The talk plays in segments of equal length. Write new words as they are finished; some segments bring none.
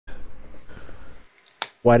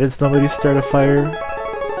Why did somebody start a fire?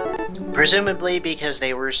 Presumably because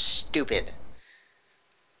they were stupid.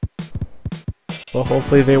 Well,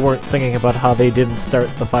 hopefully they weren't singing about how they didn't start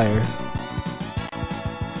the fire.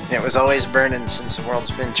 It was always burning since the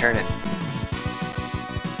world's been turning.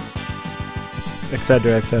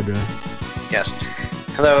 Etc, etc. Yes.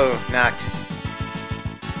 Hello, Noct.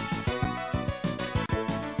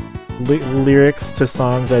 Lyrics to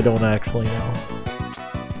songs I don't actually know.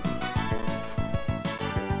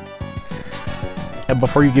 And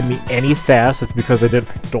before you give me any sass, it's because I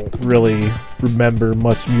don't really remember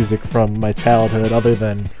much music from my childhood other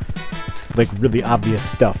than, like, really obvious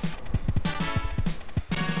stuff.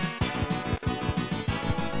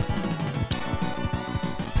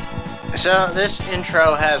 So, this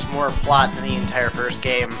intro has more plot than the entire first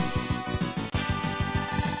game.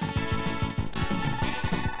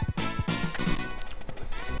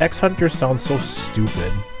 X-Hunter sounds so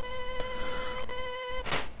stupid.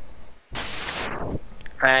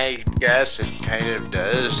 I guess it kind of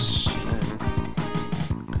does.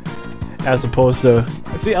 As opposed to...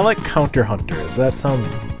 See, I like Counter Hunters. That sounds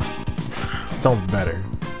better.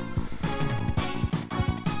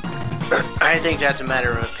 I think that's a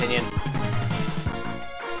matter of opinion.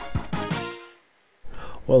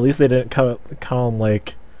 Well, at least they didn't call them,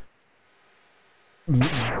 like...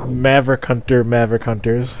 Maverick Hunters.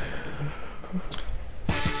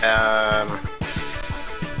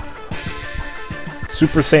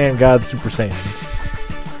 Super Saiyan God, Super Saiyan.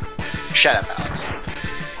 Shut up, Alex.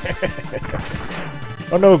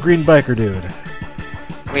 Oh no, green biker dude.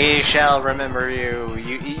 We shall remember you.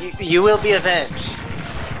 You will be avenged.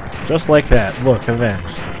 Just like that. Look, avenged.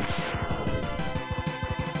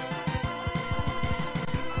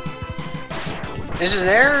 Is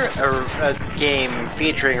there a game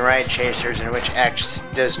featuring ride chasers in which X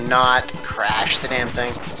does not crash the damn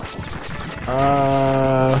thing?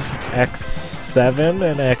 X7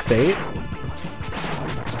 and X8?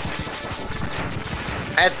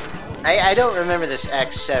 I don't remember this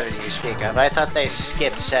X7 you speak of. I thought they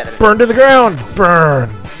skipped 7. Burn to the ground!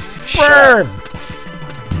 Burn! Burn!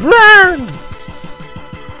 Burn!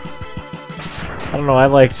 I don't know, I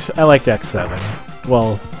liked X7.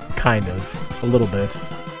 Well, kind of. A little bit.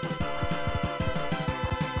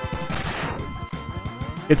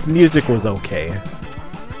 Its music was okay.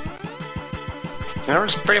 That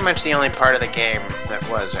was pretty much the only part of the game that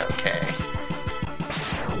was okay.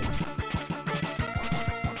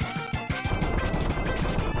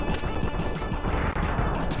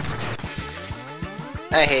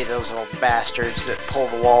 I hate those little bastards that pull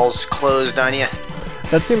the walls closed on you.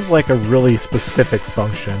 That seems like a really specific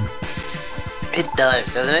function. It does,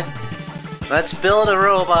 doesn't it? Let's build a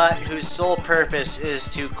robot whose sole purpose is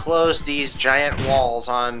to close these giant walls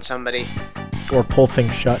on somebody. Or pull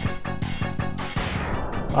things shut.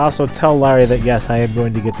 Also, tell Larry that yes, I am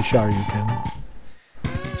going to get the Shoryuken.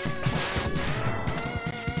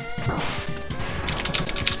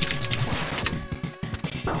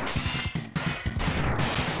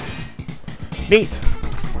 Neat!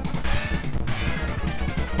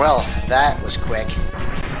 Well, that was quick.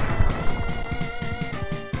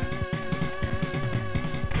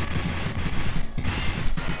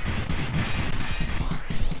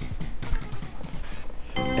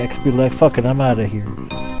 X be like, fuck it, I'm out of here.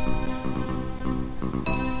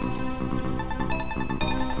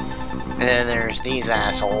 And then there's these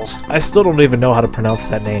assholes. I still don't even know how to pronounce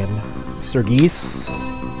that name. Sergis?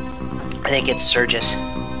 I think it's Surgis.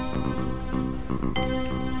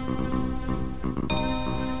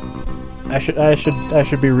 I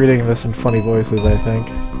should be reading this in funny voices, I think.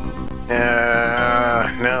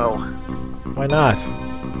 No. Why not?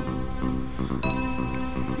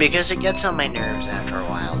 Because it gets on my nerves after a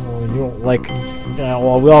while. Well, you don't like... Yeah,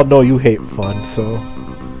 well, we all know you hate fun, so...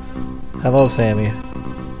 Hello, Sammy.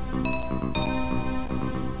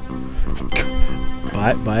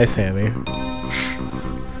 Bye, Sammy.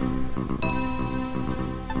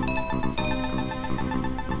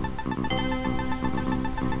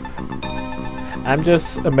 I'm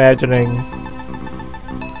just imagining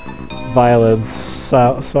violence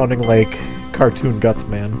sounding like Cartoon Guts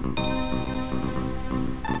Man.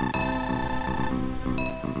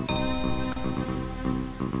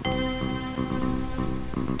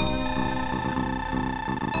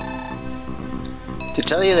 To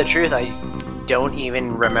tell you the truth, I don't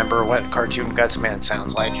even remember what Cartoon Guts Man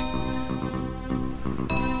sounds like.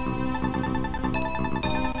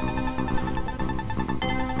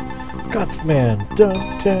 Guts Man,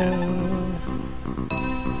 dun dun.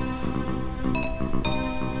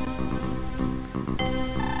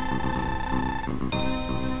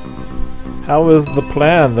 How is the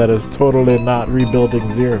plan that is totally not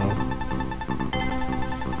rebuilding Zero?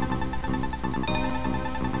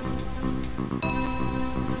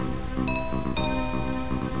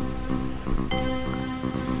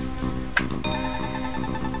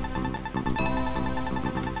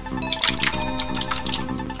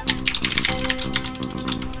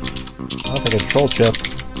 Not the control chip.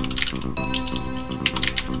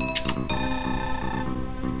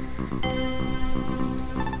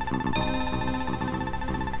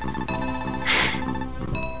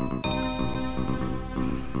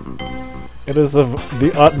 It is of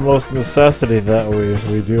the utmost necessity that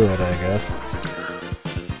we do it, I guess.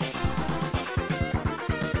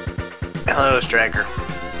 Hello, Striker.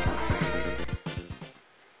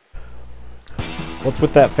 What's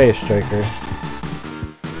with that face, Striker?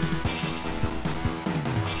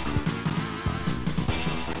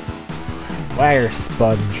 Wire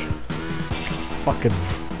sponge. Fucking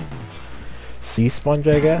sea sponge,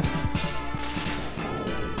 I guess?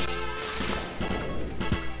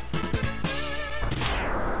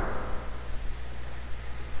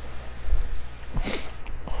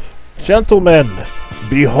 Gentlemen,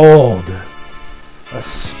 behold, a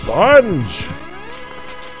sponge!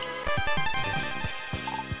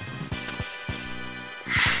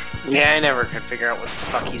 Yeah, I never could figure out what the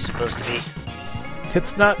fuck he's supposed to be.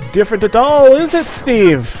 It's not different at all, is it,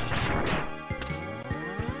 Steve?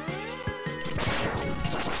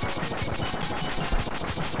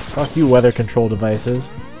 Fuck you, weather control devices.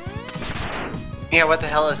 Yeah, what the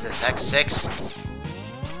hell is this, X6?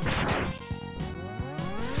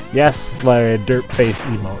 Yes, Larry, dirt face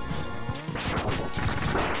emotes.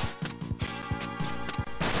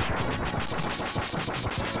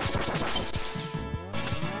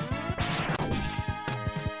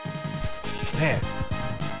 Man.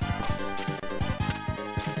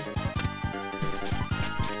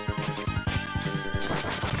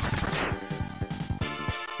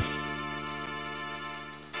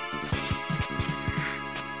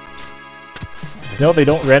 No, they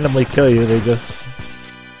don't randomly kill you, they just...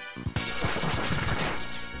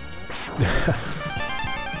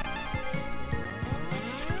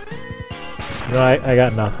 No, I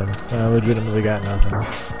got nothing. I legitimately got nothing.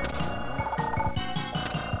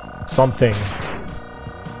 Something.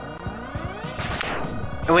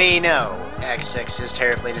 We know X6 is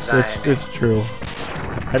terribly designed. It's true.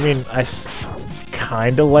 I mean, I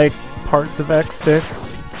kinda like parts of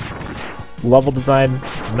X6. Level design,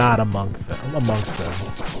 not amongst them.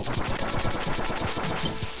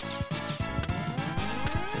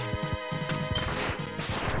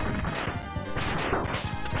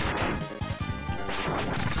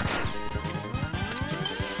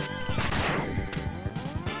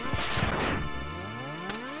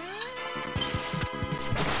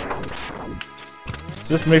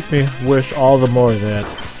 This makes me wish all the more that,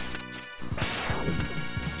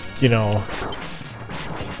 you know,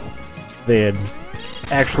 they had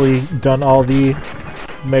actually done all the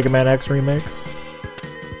Mega Man X remakes.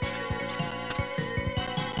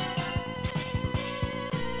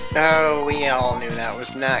 Oh, we all knew that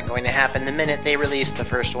was not going to happen the minute they released the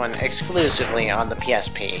first one exclusively on the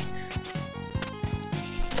PSP.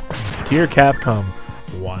 Dear Capcom,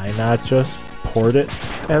 why not just port it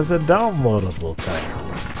as a downloadable title?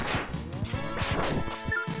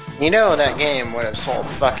 You know that game would have sold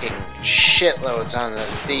fucking shitloads on the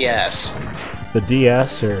DS. The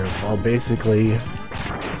DS, or, well, basically...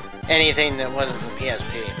 anything that wasn't the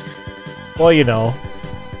PSP. Well, you know...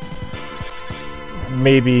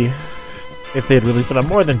 maybe if they had released it on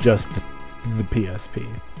more than just the PSP.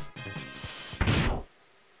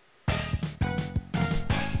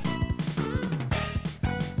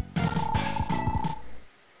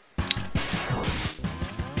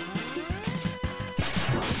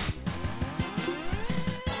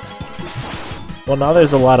 Well, now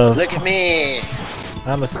there's a lot of... Look at me!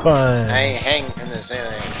 I'm a sponge. I hang from the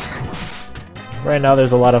ceiling. Right now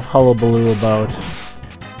there's a lot of hullabaloo about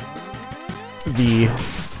the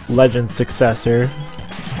Legend successor,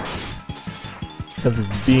 since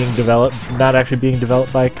it's being developed, not actually being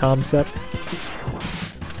developed by Concept.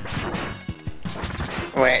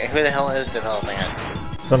 Wait, who the hell is developing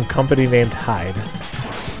it? Some company named Hyde.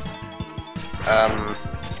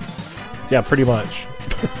 Yeah, pretty much.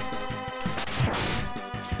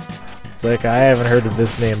 It's like, I haven't heard of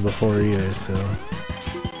this name before either, so...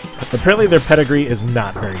 apparently their pedigree is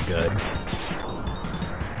not very good.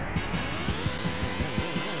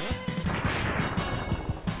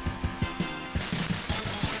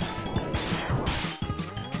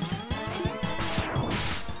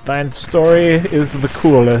 Thine story is the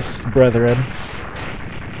coolest, brethren.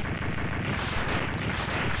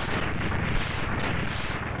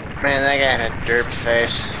 Man, that guy had a derp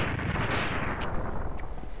face.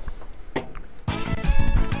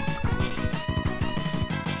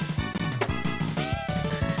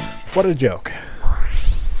 What a joke.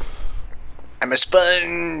 I'm a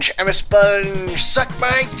sponge! I'm a sponge! Suck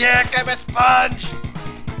my dick! I'm a sponge!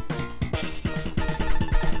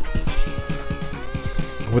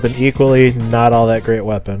 With an equally not all that great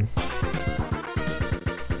weapon.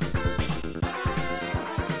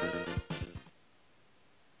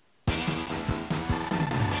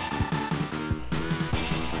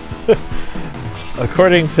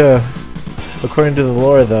 According to the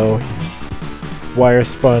lore, though, Wire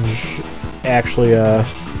Sponge actually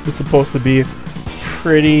is supposed to be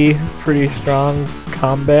pretty strong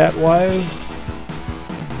combat-wise.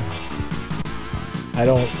 I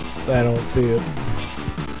don't see it.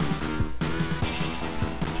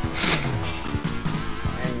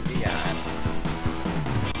 And beyond.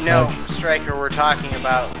 No, Striker, we're talking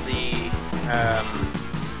about the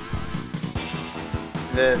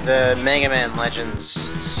Mega Man Legends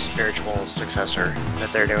spiritual successor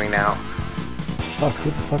that they're doing now. Fuck,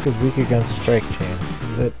 who the fuck is weak against Strike Chain?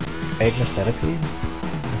 Is it Magna Centipede?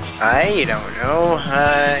 I don't know.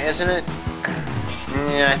 Isn't it?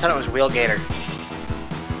 Yeah, I thought it was Wheel Gator.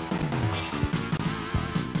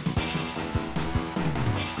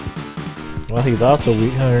 Well, he's also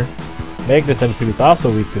weak. Magna Centipede is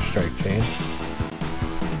also weak to Strike Chain.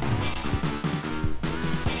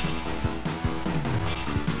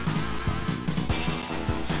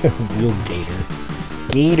 Wheel Gator.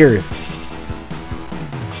 Gators!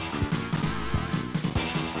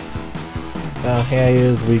 Oh, yeah, he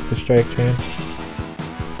is weak to Strike Chain.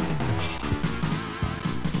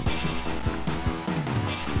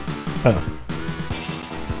 Huh.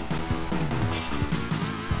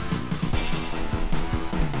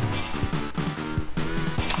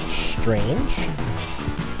 Strange.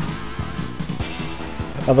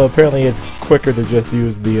 Although apparently it's quicker to just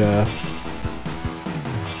use the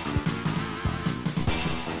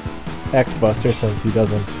X-Buster since he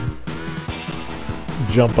doesn't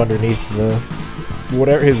jump underneath the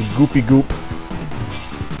whatever his goopy goop.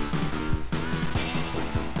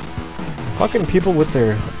 Fucking people with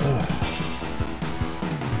their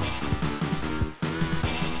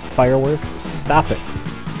fireworks, stop it.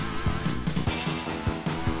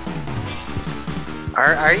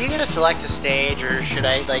 Are you gonna select a stage, or should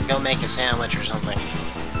I like go make a sandwich or something?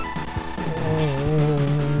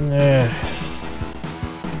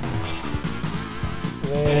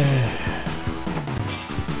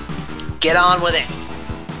 Get on with it.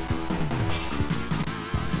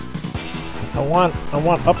 I want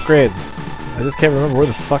upgrades. I just can't remember where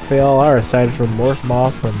the fuck they all are aside from Morph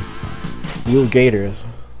Moss and Wheel Gators.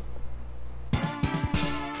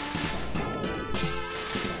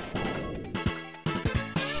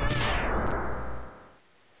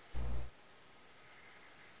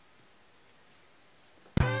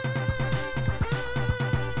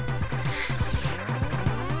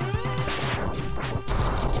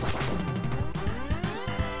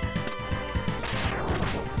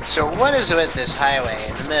 So what is with this highway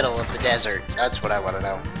in the middle of the desert? That's what I want to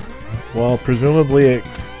know. Well, presumably it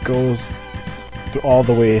goes all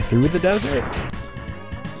the way through the desert.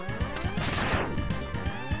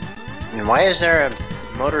 And why is there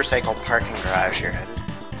a motorcycle parking garage here?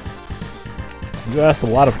 You asked a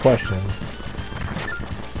lot of questions.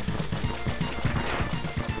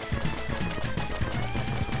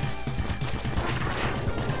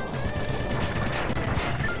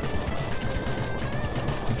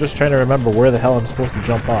 I'm just trying to remember where the hell I'm supposed to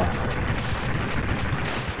jump off.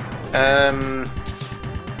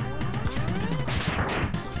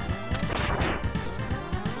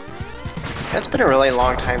 It's been a really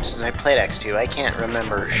long time since I played X2. I can't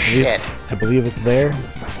remember shit. I believe it's there.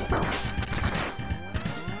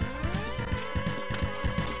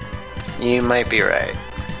 You might be right.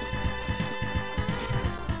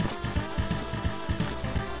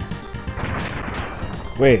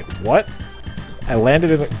 Wait, what? I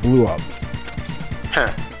landed and it blew up.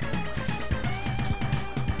 Huh.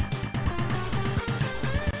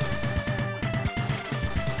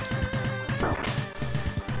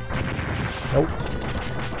 Nope.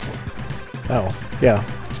 Oh, yeah.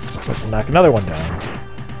 Let's knock another one down.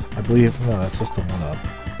 I believe... No, that's just the one up.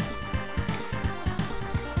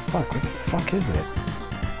 Fuck, what the fuck is it?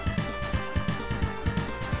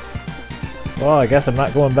 Well, I guess I'm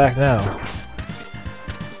not going back now.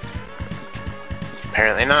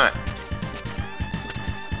 Apparently not.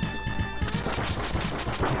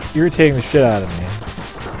 Irritating the shit out of me.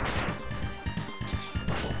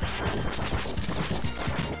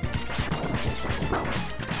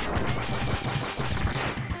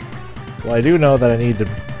 Well, I do know that I need to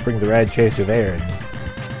bring the rad chaser there and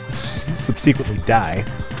subsequently die.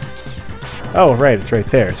 Oh, right, it's right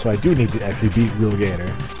there, so I do need to actually beat Real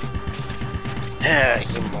Gator.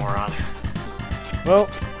 You moron. Well,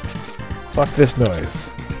 fuck this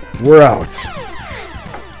noise. We're out.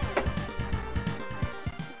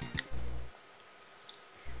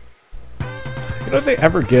 You know, if they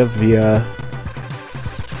ever give the,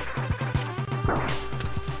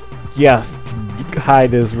 yeah,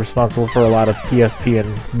 Hyde is responsible for a lot of PSP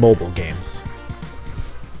and mobile games.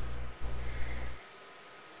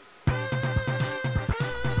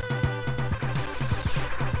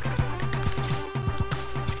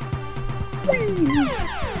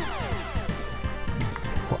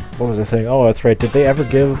 What was I saying? Oh, that's right. Did they ever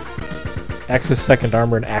give X's Second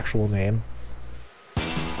Armor an actual name?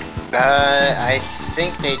 I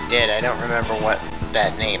think they did. I don't remember what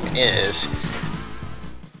that name is.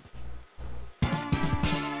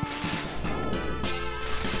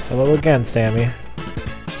 Hello again, Sammy.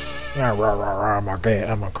 I'm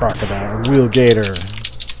a crocodile. Real Gator.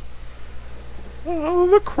 Oh,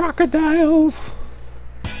 the crocodiles.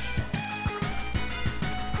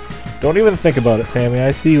 Don't even think about it, Sammy.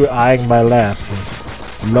 I see you eyeing my lap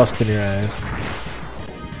with lust in your eyes.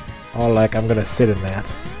 Oh, like I'm gonna sit in that.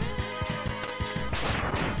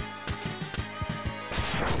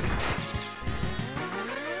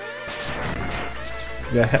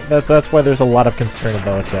 Yeah, that's why there's a lot of concern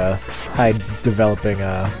about Hyde developing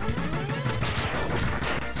a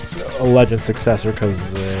legend successor, because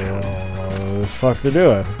they don't know what the fuck they're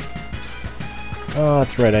doing. Oh,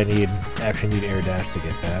 that's right, I actually need air dash to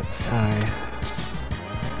get that. Sigh.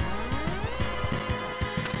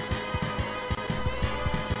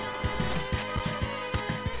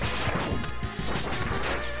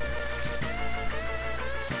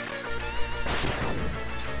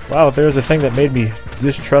 Wow, if there's a thing that made me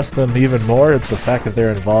distrust them even more, it's the fact that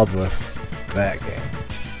they're involved with that game.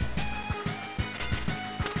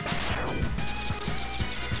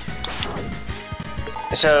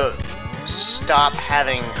 So, stop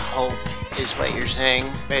having hope is what you're saying,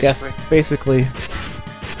 basically? Yes, basically.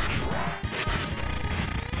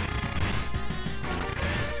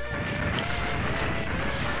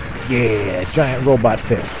 Yeah, giant robot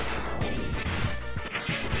fists.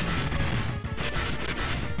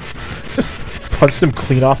 Just punched him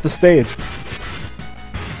clean off the stage.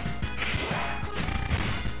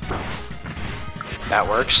 That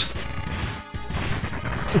works.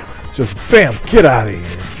 Just bam, get out of here.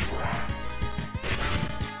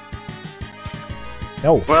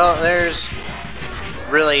 No. Well, there's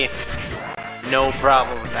really no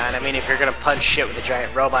problem with that. I mean, if you're gonna punch shit with a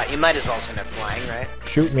giant robot, you might as well send it flying, right?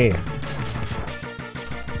 Shoot me.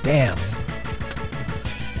 Damn.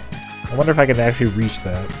 I wonder if I can actually reach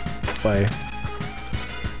that by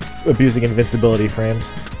abusing invincibility frames.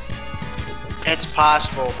 It's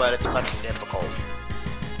possible, but it's fucking difficult.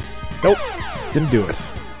 Nope. Didn't do it.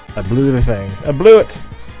 I blew the thing. I blew it!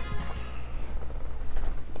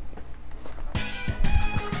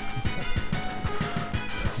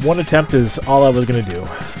 One attempt is all I was gonna do.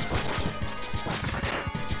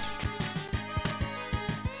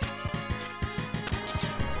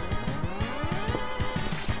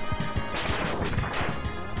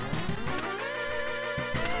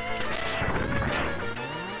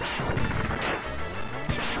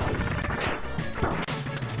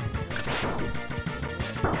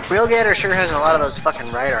 Real Gator sure has a lot of those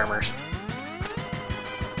fucking ride armors.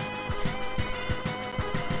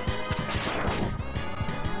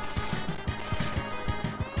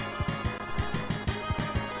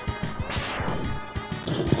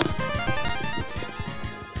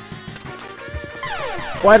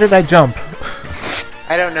 Why did I jump?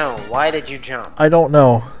 I don't know. Why did you jump? I don't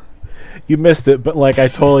know. You missed it, but like I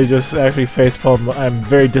totally just actually facepalmed. I'm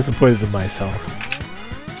very disappointed in myself.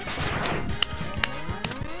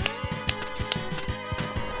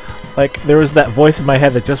 Like, there was that voice in my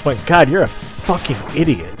head that just went, God, you're a fucking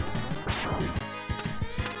idiot.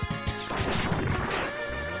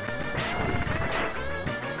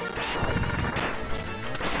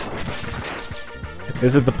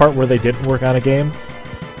 Is it the part where they didn't work on a game?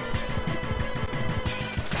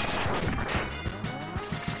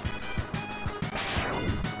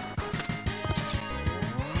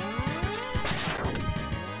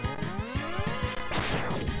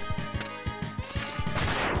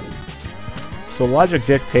 So logic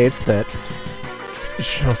dictates that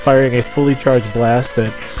firing a fully charged blast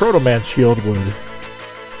at Bromance shield would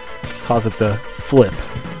cause it to flip.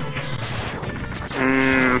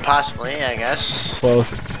 Possibly, I guess.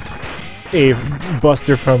 Close. A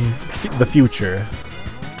buster from the future.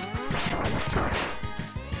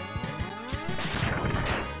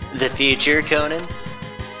 The future, Conan?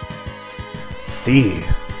 Si,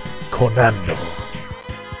 Conando.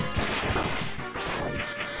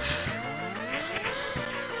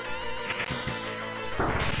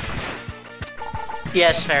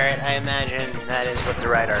 Yes, Ferret, I imagine that is what the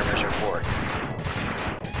right armors are for.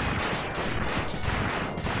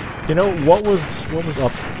 You know, what was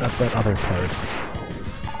up at that other part?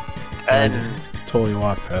 I just totally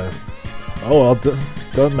walked past. Oh well,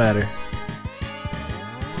 doesn't matter.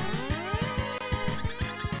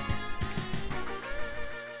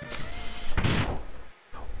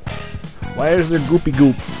 Why is there goopy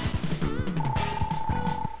goop?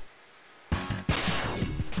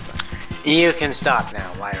 You can stop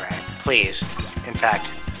now, Lyra. Please. In fact.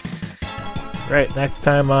 Right, next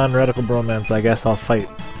time on Radical Bromance, I guess I'll fight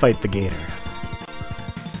the gator.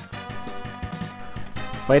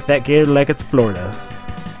 Fight that gator like it's Florida.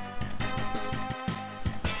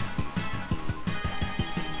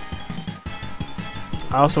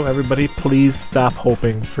 Also, everybody, please stop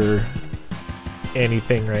hoping for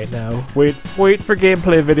anything right now. Wait for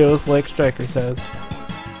gameplay videos like Striker says.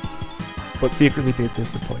 But secretly be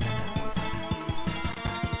disappointed.